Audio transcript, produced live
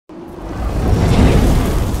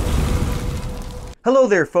Hello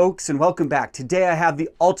there folks and welcome back. Today I have the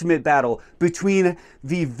ultimate battle between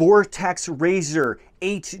the Vortex Razor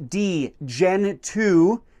HD Gen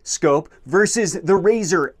 2 scope versus the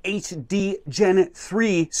Razor HD Gen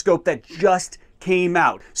 3 scope that just came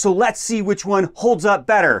out. So let's see which one holds up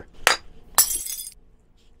better.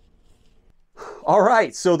 All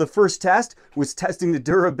right, so the first test was testing the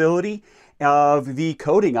durability of the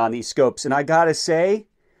coating on these scopes, and I gotta say,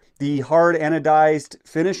 the hard anodized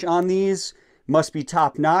finish on these must be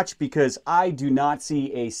top notch because I do not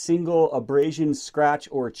see a single abrasion, scratch,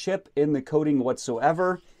 or chip in the coating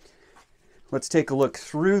whatsoever. Let's take a look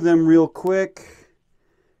through them real quick.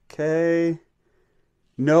 Okay.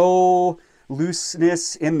 No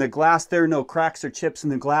looseness in the glass there, no cracks or chips in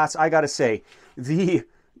the glass. I gotta say, the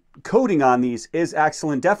coating on these is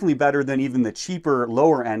excellent, definitely better than even the cheaper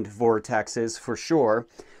lower end Vortexes for sure.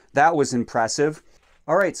 That was impressive.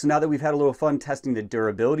 All right, so now that we've had a little fun testing the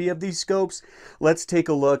durability of these scopes, let's take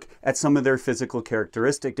a look at some of their physical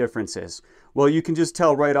characteristic differences. Well, you can just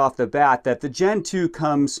tell right off the bat that the Gen 2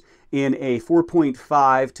 comes in a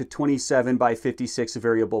 4.5 to 27 by 56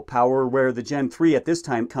 variable power, where the Gen 3 at this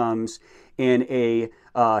time comes in a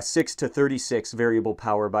 6 to 36 variable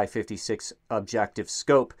power by 56 objective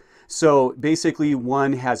scope. So basically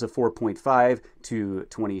one has a 4.5 to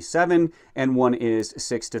 27 and one is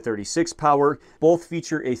 6 to 36 power. Both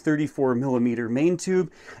feature a 34 millimeter main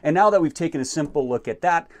tube. And now that we've taken a simple look at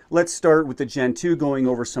that, let's start with the Gen 2, going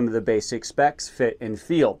over some of the basic specs, fit, and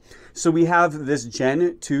feel. So we have this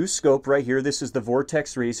Gen 2 scope right here. This is the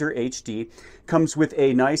Vortex Razor HD. Comes with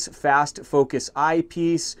a nice fast focus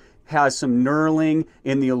eyepiece. Has some knurling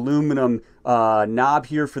in the aluminum knob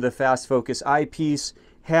here for the fast focus eyepiece.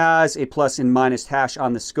 Has a plus and minus hash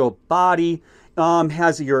on the scope body.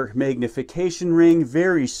 Has your magnification ring,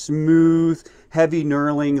 very smooth, heavy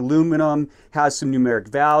knurling aluminum. Has some numeric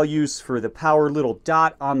values for the power, little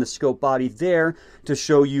dot on the scope body there to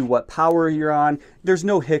show you what power you're on. There's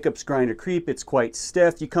no hiccups, grind, or creep. It's quite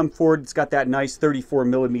stiff. You come forward, it's got that nice 34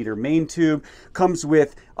 millimeter main tube. Comes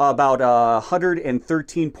with about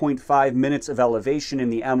 113.5 minutes of elevation in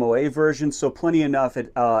the MOA version, so plenty enough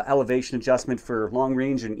elevation adjustment for long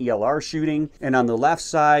range and ELR shooting. And on the left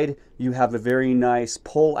side, you have a very nice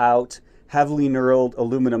pull out, heavily knurled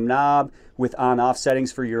aluminum knob with on-off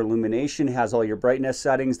settings for your illumination. It has all your brightness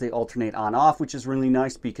settings. They alternate on-off, which is really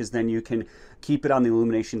nice because then you can keep it on the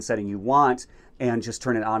illumination setting you want and just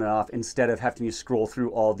turn it on and off instead of having to scroll through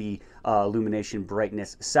all the illumination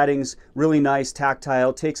brightness settings. Really nice,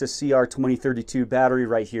 tactile. Takes a CR2032 battery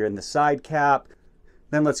right here in the side cap.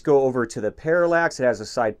 Then let's go over to the parallax. It has a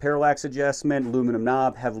side parallax adjustment, aluminum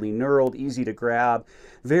knob, heavily knurled, easy to grab,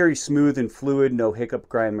 very smooth and fluid, no hiccup,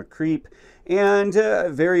 grime, or creep, and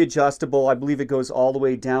very adjustable. I believe it goes all the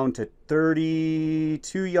way down to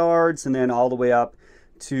 32 yards and then all the way up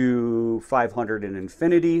to 500 in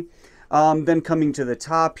infinity. Then coming to the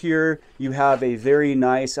top here, you have a very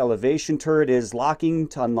nice elevation turret. It is locking.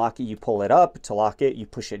 To unlock it, you pull it up. To lock it, you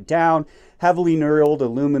push it down. Heavily knurled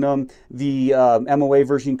aluminum. The MOA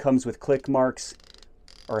version comes with click marks,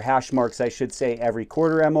 or hash marks, I should say, every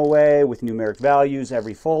quarter MOA with numeric values,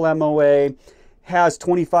 every full MOA. Has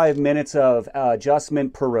 25 minutes of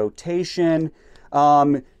adjustment per rotation.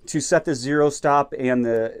 To set the zero stop and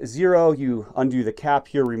the zero, you undo the cap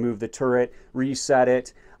here, remove the turret, reset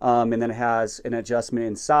it. And then it has an adjustment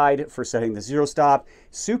inside for setting the zero stop.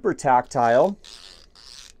 Super tactile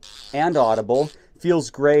and audible. Feels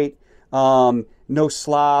great. No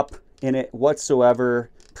slop in it whatsoever.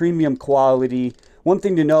 Premium quality. One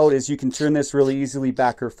thing to note is you can turn this really easily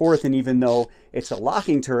back or forth, and even though it's a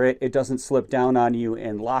locking turret, it doesn't slip down on you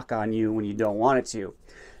and lock on you when you don't want it to.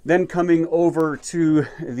 Then coming over to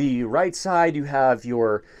the right side, you have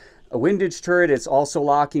your windage turret. It's also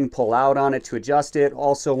locking. Pull out on it to adjust it.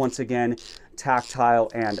 Also, once again,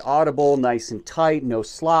 tactile and audible, nice and tight, no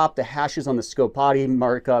slop. The hashes on the scope body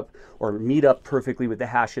mark up or meet up perfectly with the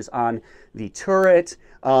hashes on the turret.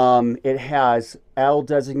 It has L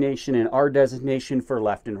designation and R designation for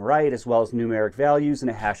left and right, as well as numeric values and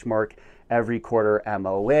a hash mark every quarter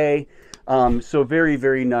MOA. So very,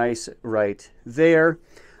 very nice right there.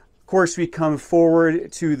 Of course, we come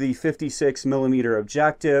forward to the 56 millimeter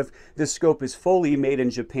objective. This scope is fully made in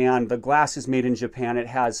Japan. The glass is made in Japan. It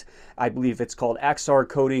has, I believe it's called XR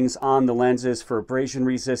coatings on the lenses for abrasion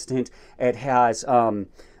resistant. It has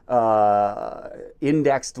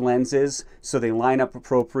indexed lenses, so they line up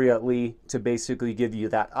appropriately to basically give you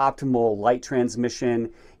that optimal light transmission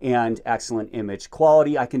and excellent image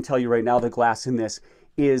quality. I can tell you right now, the glass in this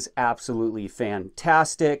is absolutely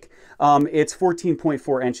fantastic. It's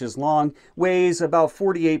 14.4 inches long, weighs about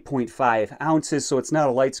 48.5 ounces, so it's not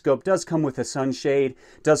a light scope. Does come with a sunshade,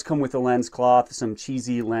 does come with a lens cloth, some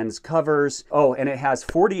cheesy lens covers. Oh, and it has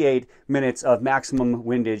 48 minutes of maximum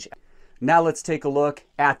windage. Now let's take a look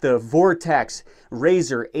at the Vortex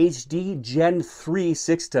Razor HD Gen 3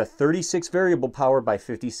 6-36 variable power by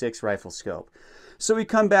 56 rifle scope. So we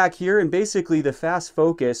come back here, and basically the fast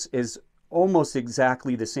focus is almost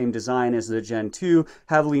exactly the same design as the Gen 2,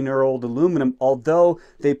 heavily knurled aluminum, although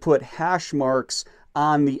they put hash marks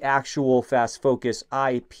on the actual fast focus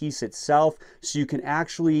eye piece itself, so you can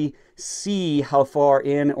actually see how far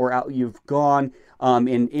in or out you've gone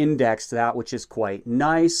and index that, which is quite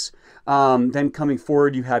nice. Then coming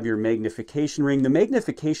forward, you have your magnification ring. The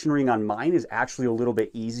magnification ring on mine is actually a little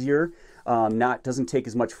bit easier. Doesn't take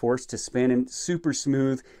as much force to spin, and super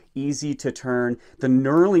smooth, easy to turn. The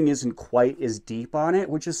knurling isn't quite as deep on it,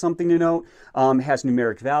 which is something to note. Has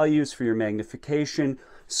numeric values for your magnification.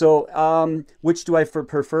 So which do I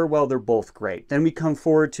prefer? Well, they're both great. Then we come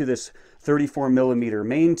forward to this 34mm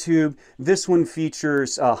main tube. This one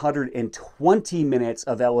features 120 minutes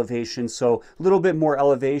of elevation, so a little bit more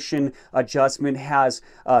elevation adjustment. Has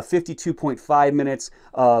 52.5 minutes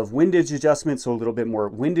of windage adjustment, so a little bit more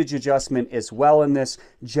windage adjustment as well in this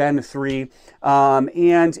Gen 3.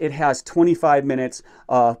 And it has 25 minutes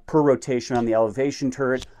per rotation on the elevation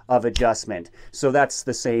turret of adjustment. So that's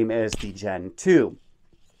the same as the Gen 2,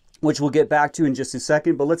 which we'll get back to in just a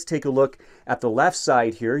second. But let's take a look at the left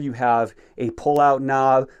side here. You have a pull-out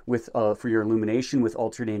knob with for your illumination with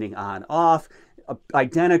alternating on-off,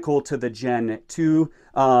 identical to the Gen 2.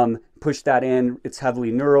 Push that in. It's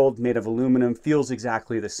heavily knurled, made of aluminum, feels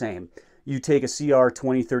exactly the same. You take a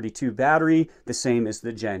CR2032 battery, the same as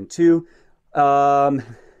the Gen 2.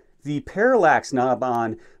 The parallax knob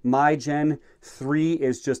on my Gen 3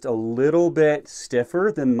 is just a little bit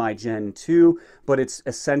stiffer than my Gen 2, but it's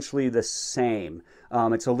essentially the same.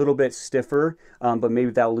 It's a little bit stiffer, but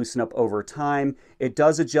maybe that'll loosen up over time. It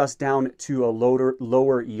does adjust down to a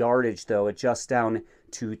lower yardage, though. It adjusts down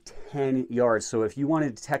to 10 yards. So if you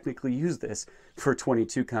wanted to technically use this for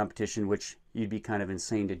 22 competition, which you'd be kind of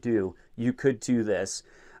insane to do, you could do this.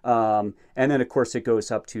 And then, of course, it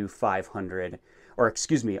goes up to 500. Or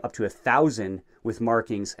excuse me, up to 1,000 with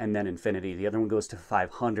markings and then infinity. The other one goes to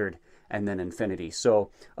 500 and then infinity.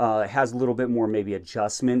 So it has a little bit more maybe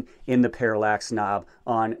adjustment in the parallax knob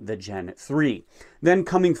on the Gen 3. Then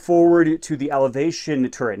coming forward to the elevation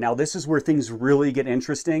turret. Now this is where things really get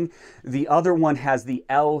interesting. The other one has the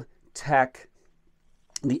L-Tec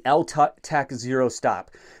Zero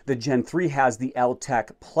Stop. The Gen 3 has the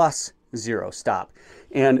L-Tec Plus Zero Stop.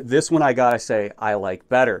 And this one, I gotta say, I like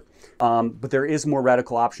better. But there is more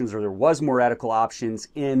reticle options, or there was more reticle options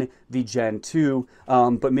in the Gen 2,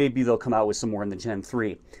 but maybe they'll come out with some more in the Gen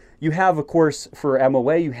 3. You have, of course, for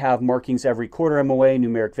MOA, you have markings every quarter MOA,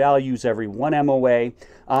 numeric values every 1 MOA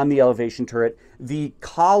on the elevation turret. The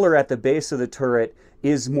collar at the base of the turret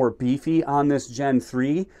is more beefy on this Gen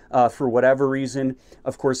 3 for whatever reason.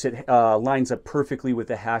 Of course, it lines up perfectly with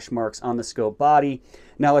the hash marks on the scope body.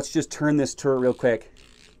 Now let's just turn this turret real quick.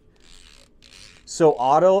 So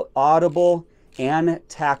audible and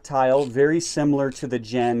tactile, very similar to the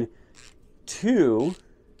Gen 2.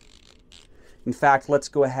 In fact, let's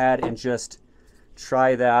go ahead and just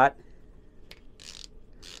try that.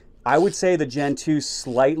 I would say the Gen 2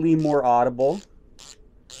 slightly more audible.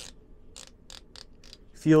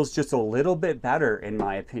 Feels just a little bit better in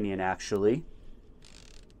my opinion, actually.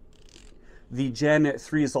 The Gen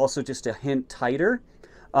 3 is also just a hint tighter,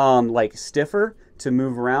 like stiffer to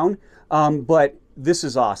move around, but this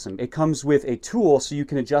is awesome. It comes with a tool so you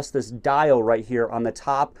can adjust this dial right here on the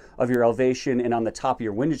top of your elevation and on the top of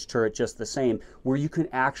your windage turret just the same, where you can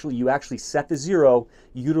actually set the zero.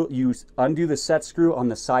 You undo the set screw on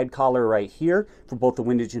the side collar right here for both the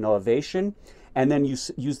windage and elevation, and then you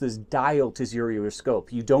use this dial to zero your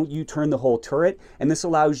scope. You turn the whole turret, and this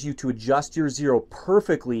allows you to adjust your zero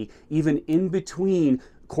perfectly even in between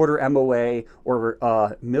quarter MOA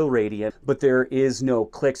or mil radian, but there is no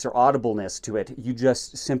clicks or audibleness to it. You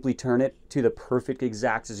just simply turn it to the perfect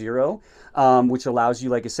exact zero, which allows you,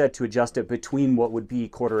 like I said, to adjust it between what would be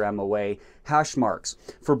quarter MOA hash marks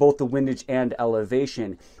for both the windage and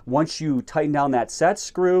elevation. Once you tighten down that set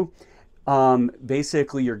screw,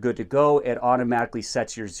 basically you're good to go. It automatically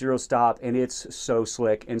sets your zero stop, and it's so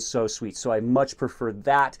slick and so sweet. So I much prefer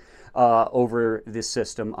that over this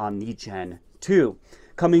system on the Gen 2.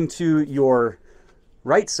 Coming to your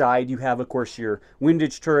right side, you have, of course, your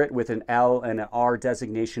windage turret with an L and an R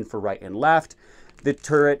designation for right and left. The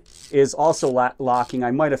turret is also locking.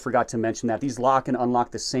 I might have forgot to mention that. These lock and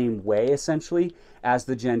unlock the same way, essentially, as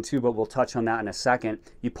the Gen 2, but we'll touch on that in a second.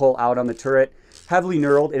 You pull out on the turret. Heavily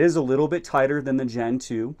knurled. It is a little bit tighter than the Gen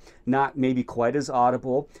 2. Not maybe quite as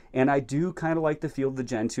audible. And I do kind of like the feel of the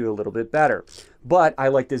Gen 2 a little bit better. But I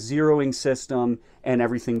like the zeroing system and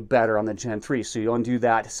everything better on the Gen 3. So you undo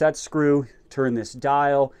that set screw, turn this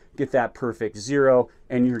dial, get that perfect zero,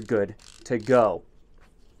 and you're good to go.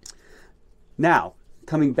 Now,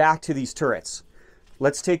 coming back to these turrets,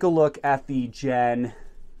 let's take a look at the Gen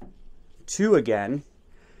 2 again.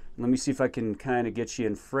 Let me see if I can kind of get you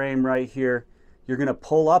in frame right here. You're going to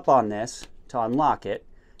pull up on this to unlock it,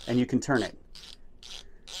 and you can turn it.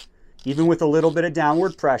 Even with a little bit of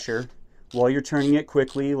downward pressure, while you're turning it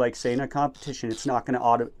quickly, like say in a competition, it's not going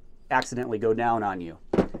to accidentally go down on you.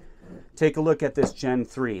 Take a look at this Gen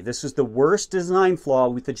 3. This is the worst design flaw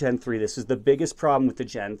with the Gen 3. This is the biggest problem with the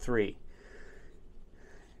Gen 3.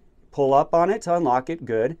 Pull up on it to unlock it,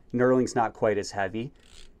 good. Knurling's not quite as heavy.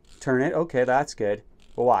 Turn it, okay, that's good.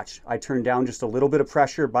 But watch, I turned down just a little bit of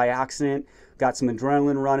pressure by accident, got some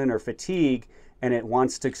adrenaline running or fatigue, and it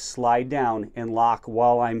wants to slide down and lock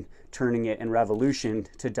while I'm turning it in revolution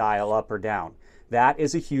to dial up or down. That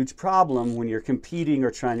is a huge problem when you're competing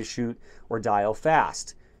or trying to shoot or dial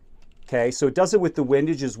fast. Okay, so it does it with the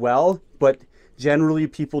windage as well, but generally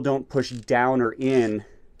people don't push down or in,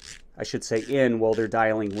 I should say in, while they're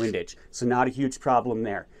dialing windage. So not a huge problem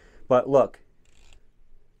there. But look,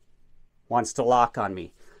 wants to lock on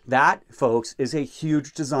me. That, folks, is a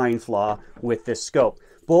huge design flaw with this scope.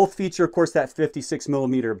 Both feature, of course, that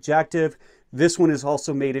 56mm objective. This one is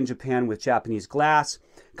also made in Japan with Japanese glass.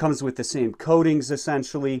 Comes with the same coatings,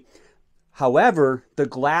 essentially. However, the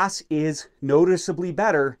glass is noticeably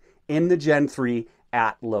better in the Gen 3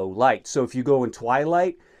 at low light. So if you go in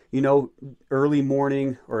twilight, you know, early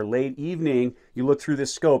morning or late evening, you look through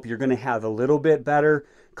this scope, you're going to have a little bit better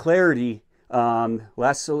clarity.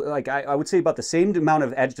 Less, like I would say about the same amount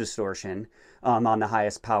of edge distortion on the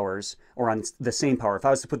highest powers, or on the same power. If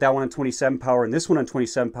I was to put that one on 27 power and this one on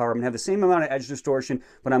 27 power, I'm going to have the same amount of edge distortion,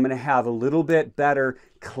 but I'm going to have a little bit better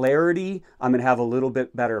clarity. I'm going to have a little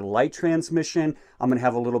bit better light transmission. I'm going to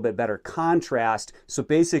have a little bit better contrast. So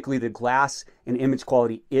basically the glass and image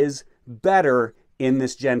quality is better in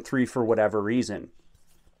this Gen 3 for whatever reason.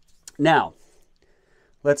 Now,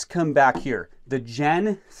 let's come back here. The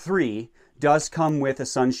Gen 3 does come with a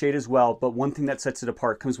sunshade as well, but one thing that sets it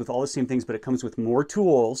apart, comes with all the same things, but it comes with more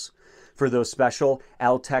tools for those special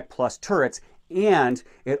L-Tec Plus turrets, and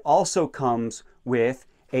it also comes with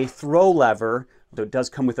a throw lever, though it does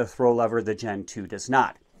come with a throw lever, the Gen 2 does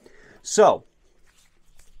not. So,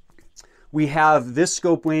 we have this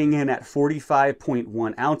scope weighing in at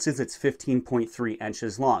 45.1 ounces, it's 15.3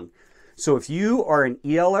 inches long. So if you are an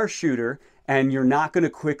ELR shooter, and you're not going to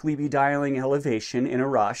quickly be dialing elevation in a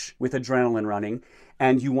rush with adrenaline running,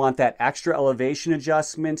 and you want that extra elevation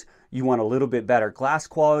adjustment, you want a little bit better glass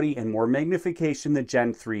quality and more magnification, the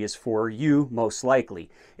Gen 3 is for you, most likely.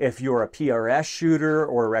 If you're a PRS shooter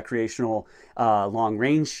or a recreational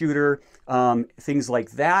long-range shooter, things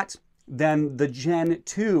like that, then the Gen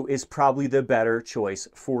 2 is probably the better choice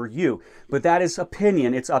for you. But that is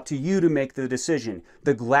opinion. It's up to you to make the decision.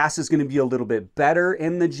 The glass is going to be a little bit better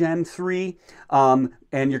in the Gen 3, and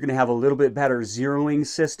you're going to have a little bit better zeroing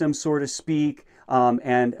system, so to speak,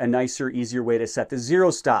 and a nicer, easier way to set the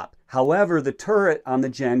zero stop. However, the turret on the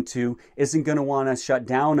Gen 2 isn't going to want to shut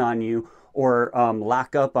down on you or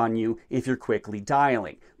lock up on you if you're quickly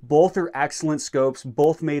dialing. Both are excellent scopes,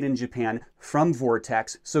 both made in Japan from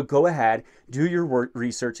Vortex, so go ahead, do your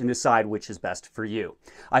research and decide which is best for you.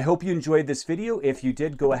 I hope you enjoyed this video. If you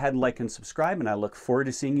did, go ahead and like and subscribe, and I look forward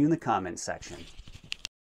to seeing you in the comments section.